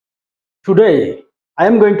Today, I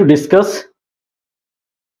am going to discuss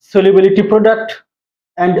solubility product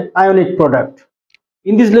and ionic product.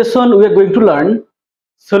 In this lesson, we are going to learn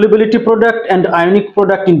solubility product and ionic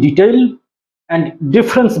product in detail and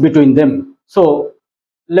difference between them. So,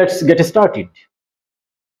 let's get started.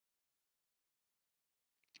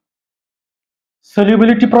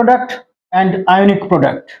 Solubility product and ionic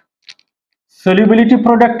product. Solubility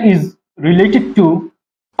product is related to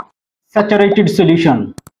saturated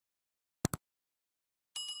solution,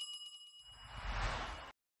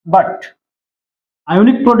 but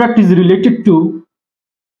ionic product is related to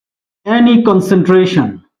any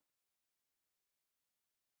concentration.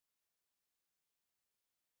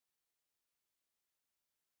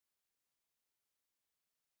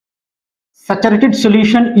 Saturated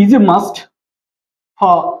solution is a must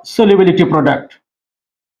for solubility product,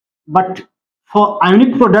 but for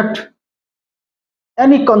ionic product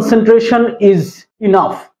any concentration is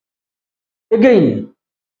enough. Again,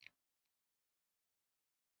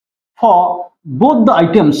 for both the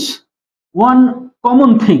items, one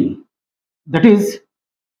common thing, that is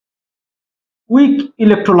weak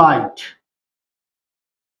electrolyte.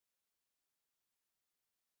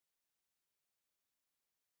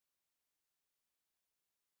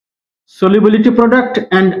 Solubility product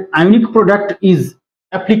and ionic product is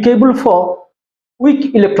applicable for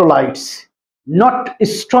weak electrolytes, not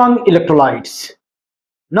strong electrolytes.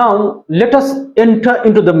 Now let us enter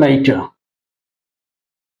into the matter.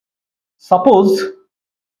 Suppose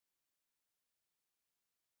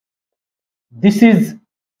this is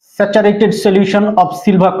saturated solution of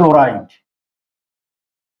silver chloride.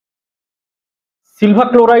 Silver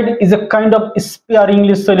chloride is a kind of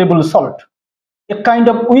sparingly soluble salt, a kind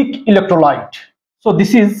of weak electrolyte. So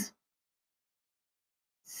this is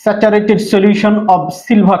saturated solution of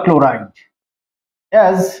silver chloride.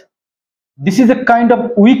 As this is a kind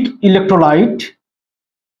of weak electrolyte,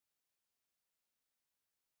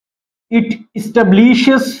 it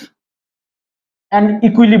establishes an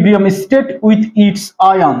equilibrium state with its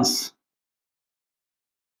ions,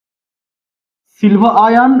 silver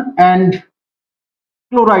ion and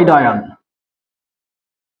chloride ion.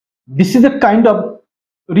 This is a kind of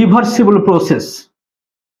reversible process.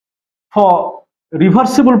 For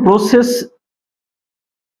reversible process,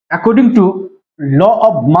 according to law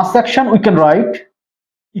of mass action, we can write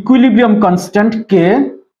equilibrium constant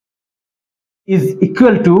K is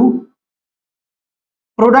equal to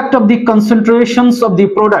product of the concentrations of the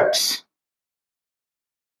products,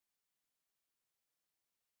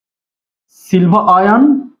 silver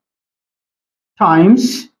ion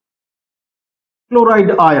times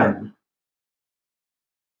chloride ion,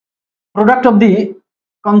 product of the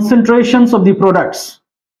concentrations of the products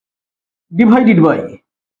divided by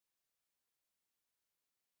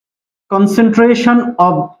concentration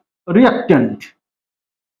of reactant.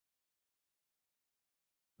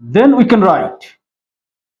 Then we can write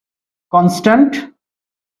constant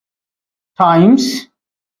times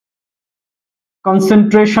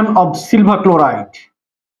concentration of silver chloride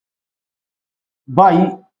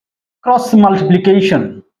by cross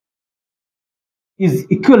multiplication is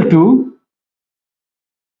equal to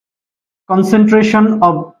concentration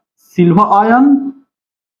of silver ion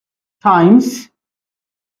times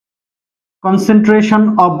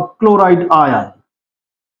concentration of chloride ion.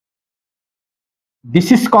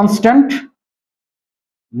 This is constant.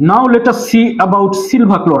 Now let us see about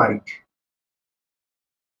silver chloride.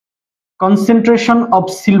 Concentration of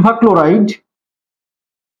silver chloride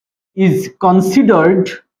is considered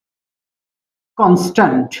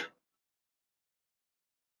constant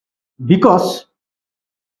because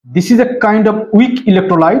this is a kind of weak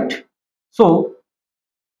electrolyte. So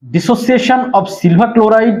dissociation of silver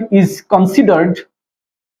chloride is considered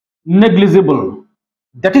negligible.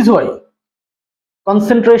 That is why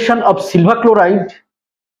concentration of silver chloride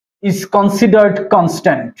is considered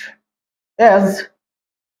constant, as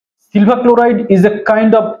silver chloride is a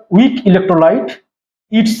kind of weak electrolyte.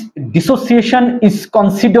 Its dissociation is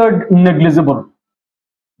considered negligible.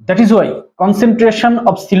 That is why concentration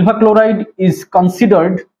of silver chloride is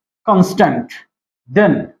considered constant.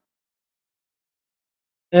 Then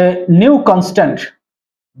a new constant,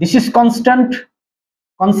 this is constant,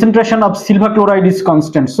 concentration of silver chloride is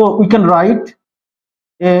constant. So we can write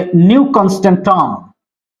a new constant term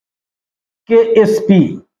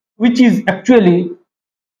Ksp, which is actually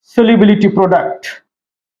solubility product.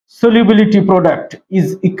 Solubility product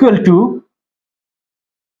is equal to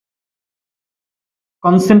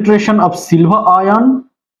concentration of silver ion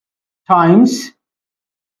times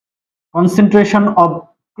concentration of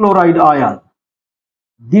chloride ion.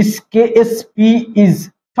 This Ksp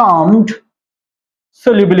is termed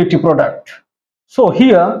solubility product. So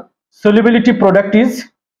here solubility product is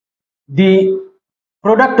the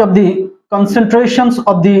product of the concentrations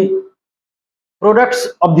of the products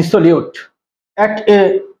of the solute at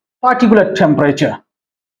a particular temperature.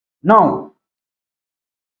 Now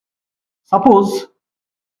suppose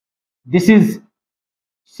this is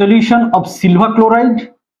solution of silver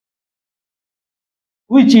chloride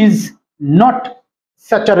which is not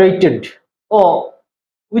saturated, or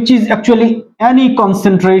which is actually any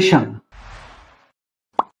concentration.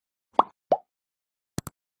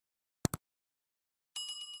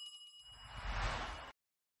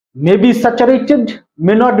 May be saturated,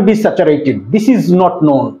 may not be saturated. This is not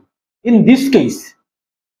known. In this case,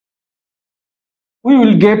 we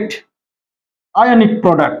will get ionic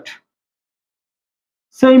product.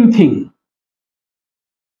 Same thing.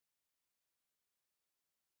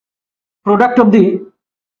 Product of the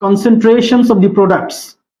concentrations of the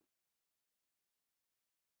products.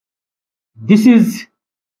 This is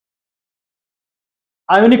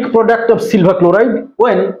ionic product of silver chloride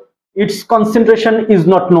when its concentration is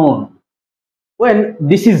not known. When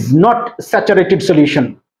this is not saturated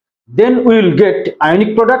solution, then we will get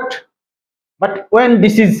ionic product. But when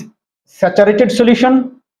this is saturated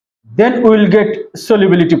solution, then we will get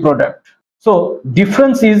solubility product. So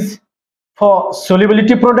difference is, for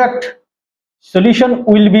solubility product, solution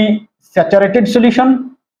will be saturated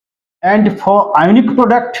solution, and for ionic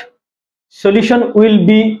product, solution will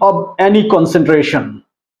be of any concentration.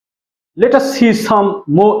 Let us see some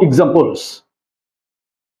more examples.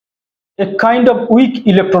 A kind of weak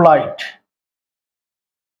electrolyte,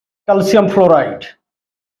 calcium fluoride.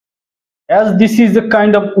 As this is a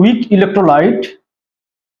kind of weak electrolyte,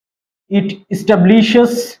 it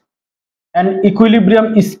establishes an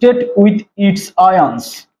equilibrium state with its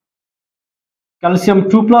ions, calcium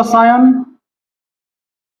 2+ ion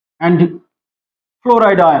and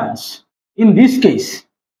fluoride ions. In this case,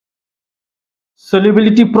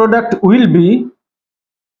 solubility product will be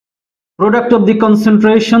product of the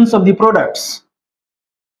concentrations of the products.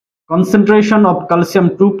 Concentration of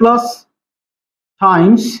calcium 2+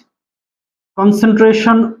 times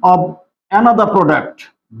concentration of another product,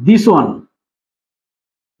 this one.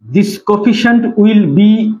 This coefficient will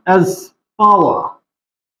be as power.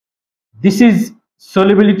 This is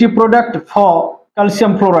solubility product for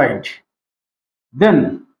calcium fluoride.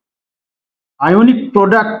 Then ionic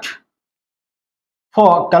product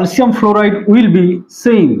for calcium fluoride will be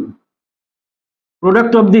same.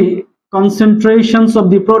 Product of the concentrations of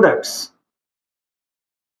the products.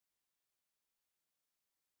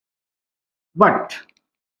 But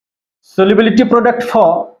solubility product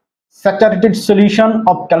for saturated solution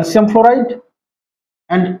of calcium fluoride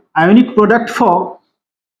and ionic product for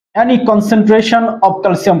any concentration of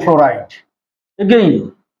calcium fluoride.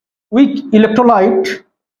 Again, weak electrolyte,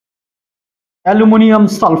 aluminum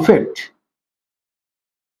sulfate.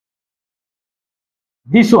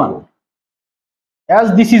 This one,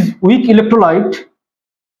 as this is weak electrolyte,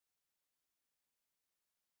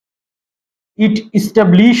 it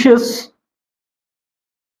establishes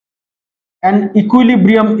an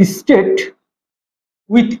equilibrium state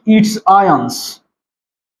with its ions,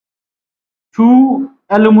 2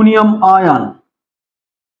 aluminum ion.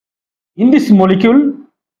 In this molecule,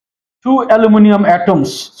 2 aluminum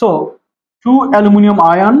atoms, so 2 aluminum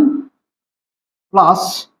ion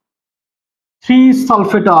plus 3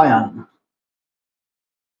 sulfate ion.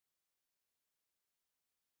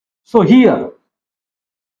 So here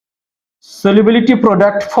solubility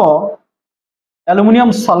product for aluminum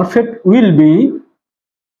sulfate will be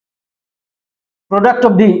product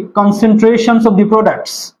of the concentrations of the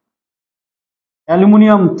products,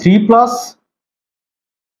 aluminum 3+,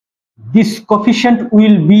 this coefficient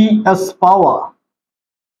will be as power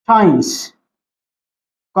times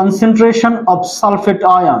concentration of sulfate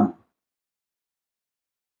ion.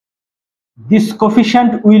 This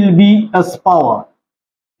coefficient will be as power.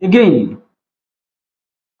 Again,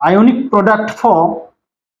 ionic product for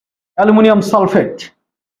aluminum sulfate,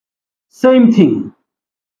 same thing.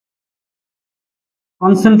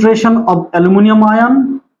 Concentration of aluminum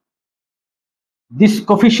ion, this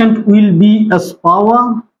coefficient will be as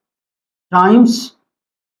power times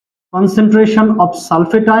concentration of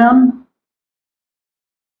sulfate ion.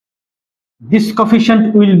 This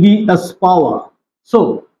coefficient will be as power.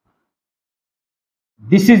 So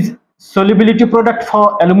this is solubility product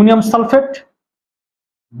for aluminum sulfate.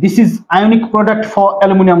 This is ionic product for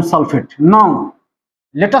aluminum sulfate. Now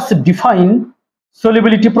let us define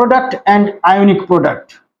solubility product and ionic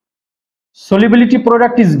product. Solubility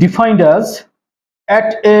product is defined as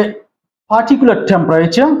at a particular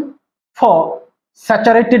temperature for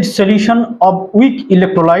saturated solution of weak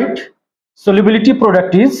electrolyte. Solubility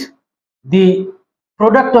product is the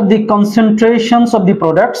product of the concentrations of the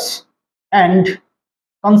products, and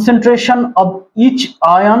concentration of each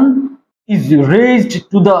ion is raised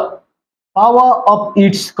to the power of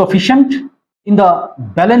its coefficient in the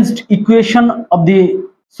balanced equation of the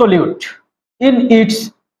solute in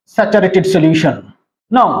its saturated solution.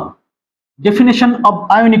 Now, definition of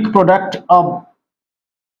ionic product of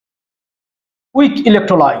weak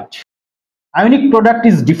electrolyte. Ionic product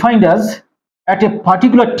is defined as at a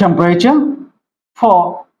particular temperature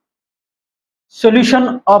for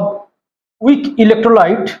solution of weak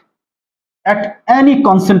electrolyte at any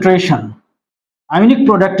concentration. Ionic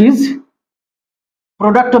product is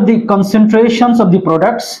product of the concentrations of the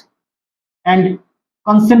products, and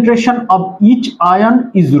concentration of each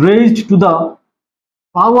ion is raised to the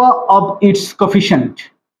power of its coefficient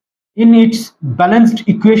in its balanced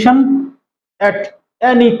equation at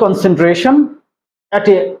any concentration at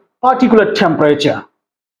a particular temperature.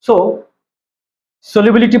 So,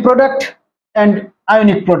 solubility product and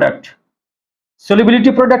ionic product.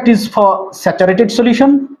 Solubility product is for saturated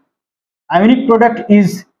solution. Ionic product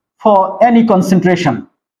is for any concentration.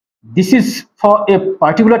 This is for a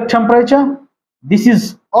particular temperature. This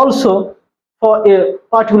is also for a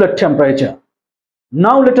particular temperature.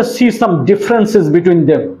 Now let us see some differences between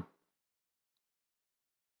them.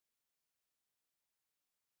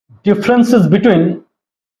 Differences between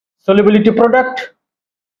solubility product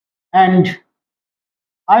and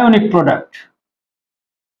ionic product.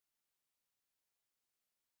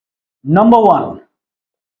 Number 1,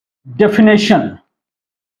 definition.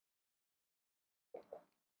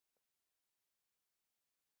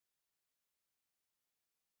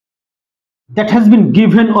 That has been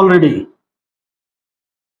given already.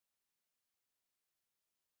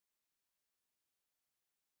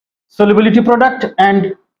 Solubility product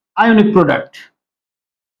and ionic product.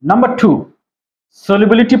 Number 2,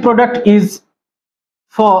 solubility product is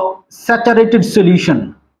for saturated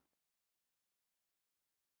solution.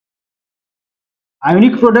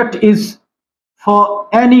 Ionic product is for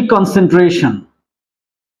any concentration.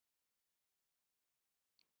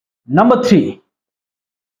 Number 3,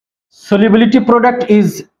 solubility product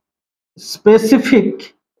is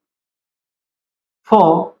specific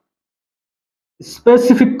for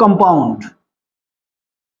specific compound.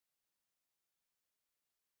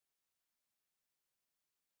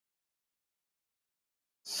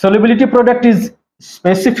 Solubility product is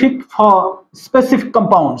specific for specific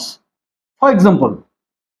compounds. For example,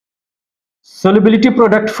 solubility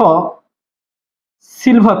product for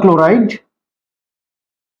silver chloride,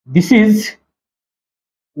 this is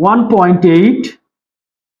 1.8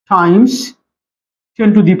 times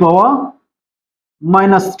 10 to the power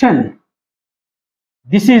minus 10.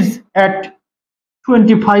 This is at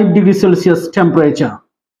 25 degrees Celsius temperature.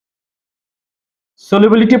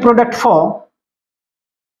 Solubility product for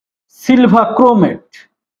silver chromate,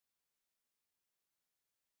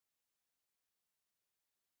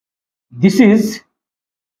 this is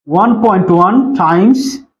 1.1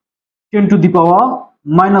 times 10 to the power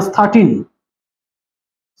minus 13.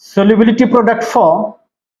 Solubility product for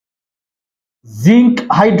zinc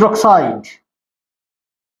hydroxide,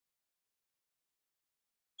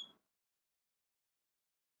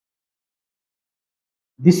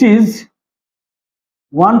 this is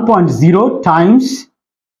 1.0 times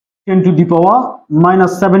 10 to the power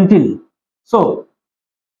minus 17. So,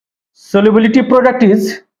 solubility product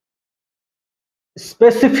is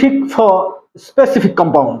specific for specific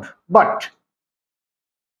compound, but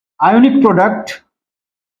ionic product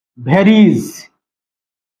varies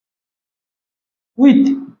with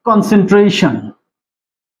concentration.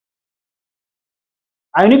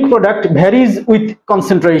 Ionic product varies with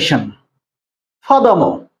concentration.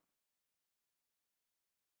 Furthermore,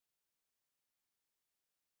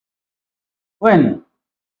 when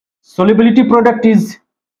solubility product is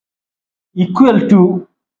equal to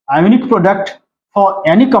ionic product for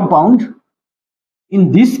any compound,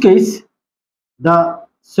 in this case the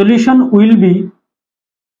solution will be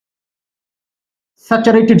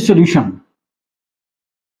saturated solution.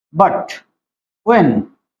 But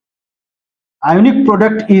when ionic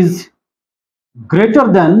product is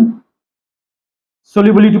greater than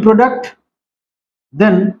solubility product,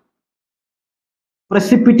 then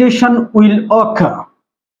precipitation will occur.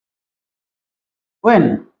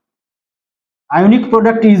 When ionic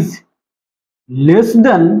product is less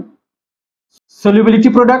than solubility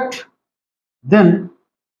product, then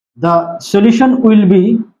the solution will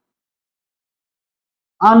be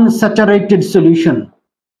unsaturated solution.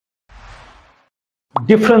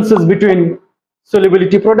 Differences between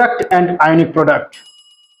solubility product and ionic product.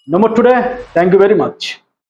 No more today. Thank you very much.